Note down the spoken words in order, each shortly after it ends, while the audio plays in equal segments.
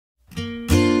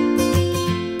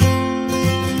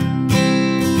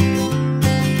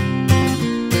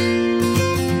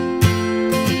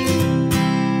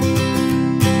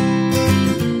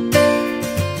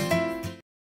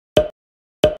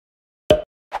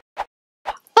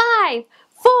5,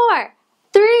 4,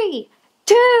 3,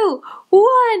 2,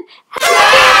 1.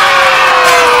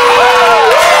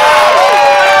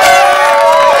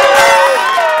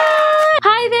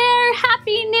 Hi there!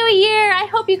 Happy New Year! I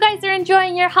hope you guys are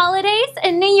enjoying your holidays,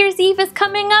 and New Year's Eve is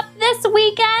coming up this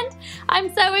weekend.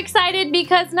 I'm so excited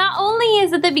because not only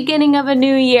is it the beginning of a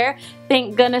new year,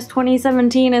 thank goodness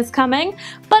 2017 is coming,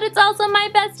 but it's also my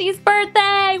bestie's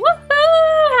birthday!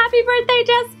 Woohoo! Happy birthday,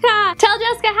 Jessica! Tell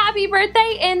Jessica happy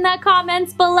birthday in the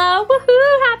comments below.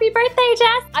 Woohoo! Happy birthday,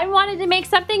 Jess! I wanted to make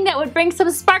something that would bring some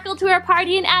sparkle to her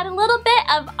party and add a little bit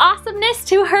of awesomeness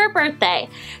to her birthday.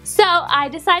 So I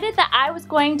decided that I was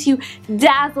going to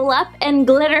dazzle up and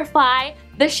glitterfy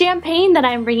the champagne that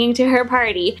I'm bringing to her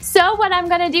party. So what I'm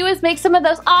gonna do is make some of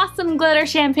those awesome glitter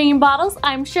champagne bottles.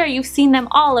 I'm sure you've seen them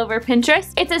all over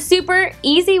Pinterest. It's a super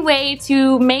easy way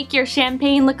to make your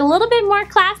champagne look a little bit more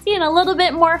classy and a little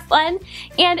bit more fun,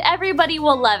 and everybody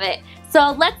will love it.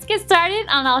 So let's get started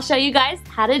and I'll show you guys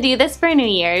how to do this for New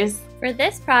Year's. For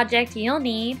this project, you'll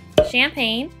need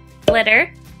champagne,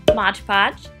 glitter, Mod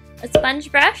Podge, a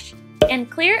sponge brush,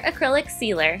 and clear acrylic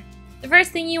sealer. The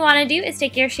first thing you want to do is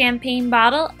take your champagne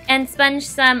bottle and sponge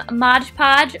some Mod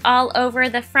Podge all over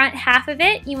the front half of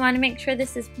it. You want to make sure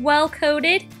this is well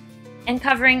coated and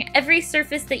covering every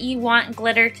surface that you want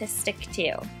glitter to stick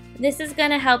to. This is going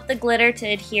to help the glitter to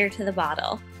adhere to the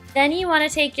bottle. Then you want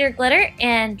to take your glitter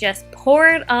and just pour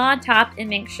it on top and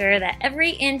make sure that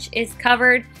every inch is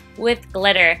covered with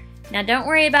glitter. Now don't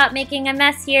worry about making a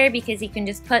mess here because you can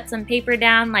just put some paper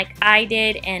down like I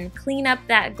did and clean up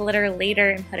that glitter later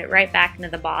and put it right back into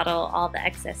the bottle, all the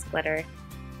excess glitter.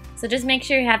 So just make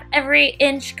sure you have every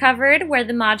inch covered where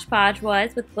the Mod Podge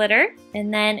was with glitter,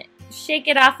 and then shake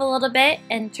it off a little bit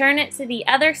and turn it to the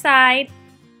other side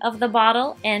of the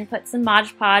bottle and put some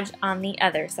Mod Podge on the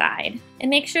other side. And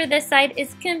make sure this side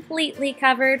is completely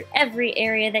covered, every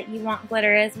area that you want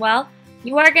glitter as well.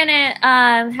 You are gonna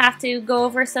have to go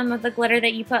over some of the glitter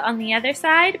that you put on the other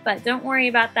side, but don't worry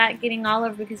about that getting all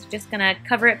over because you're just gonna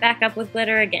cover it back up with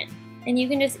glitter again. And you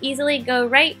can just easily go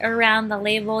right around the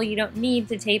label. You don't need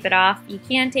to tape it off. You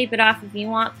can tape it off if you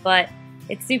want, but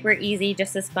it's super easy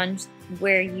just to sponge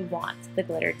where you want the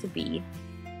glitter to be.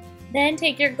 Then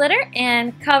take your glitter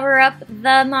and cover up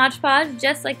the Mod Podge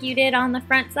just like you did on the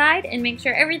front side and make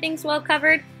sure everything's well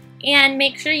covered, and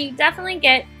make sure you definitely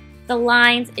get the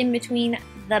lines in between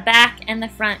the back and the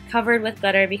front covered with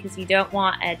glitter because you don't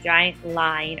want a giant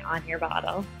line on your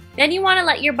bottle. Then you want to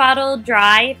let your bottle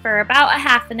dry for about a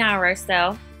half an hour or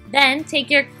so. Then take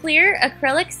your clear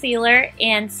acrylic sealer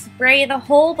and spray the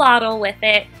whole bottle with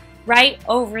it right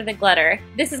over the glitter.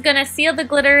 This is going to seal the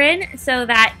glitter in so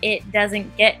that it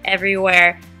doesn't get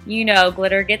everywhere. You know,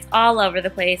 glitter gets all over the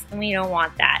place and we don't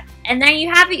want that. And there you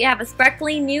have it. You have a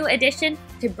sparkly new addition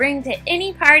to bring to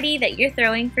any party that you're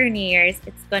throwing for New Year's.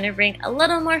 It's going to bring a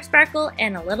little more sparkle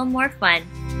and a little more fun.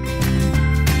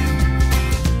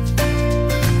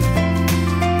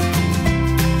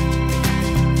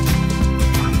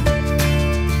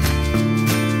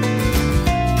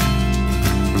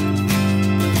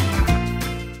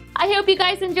 I hope you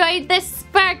guys enjoyed this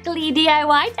sparkly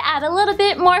DIY to add a little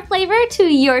bit more flavor to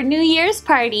your New Year's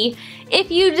party. If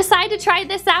you decide to try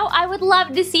this out, I would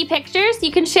love to see pictures.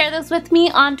 You can share those with me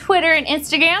on Twitter and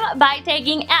Instagram by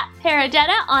tagging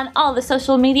 @parejeda on all the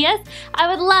social medias. I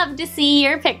would love to see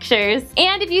your pictures.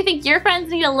 And if you think your friends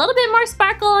need a little bit more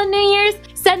sparkle on New Year's,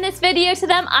 send this video to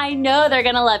them. I know they're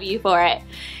gonna love you for it.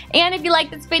 And if you like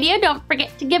this video, don't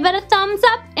forget to give it a thumbs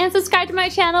up and subscribe to my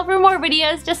channel for more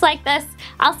videos just like this.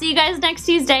 I'll see you guys next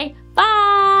Tuesday.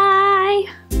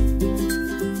 Bye!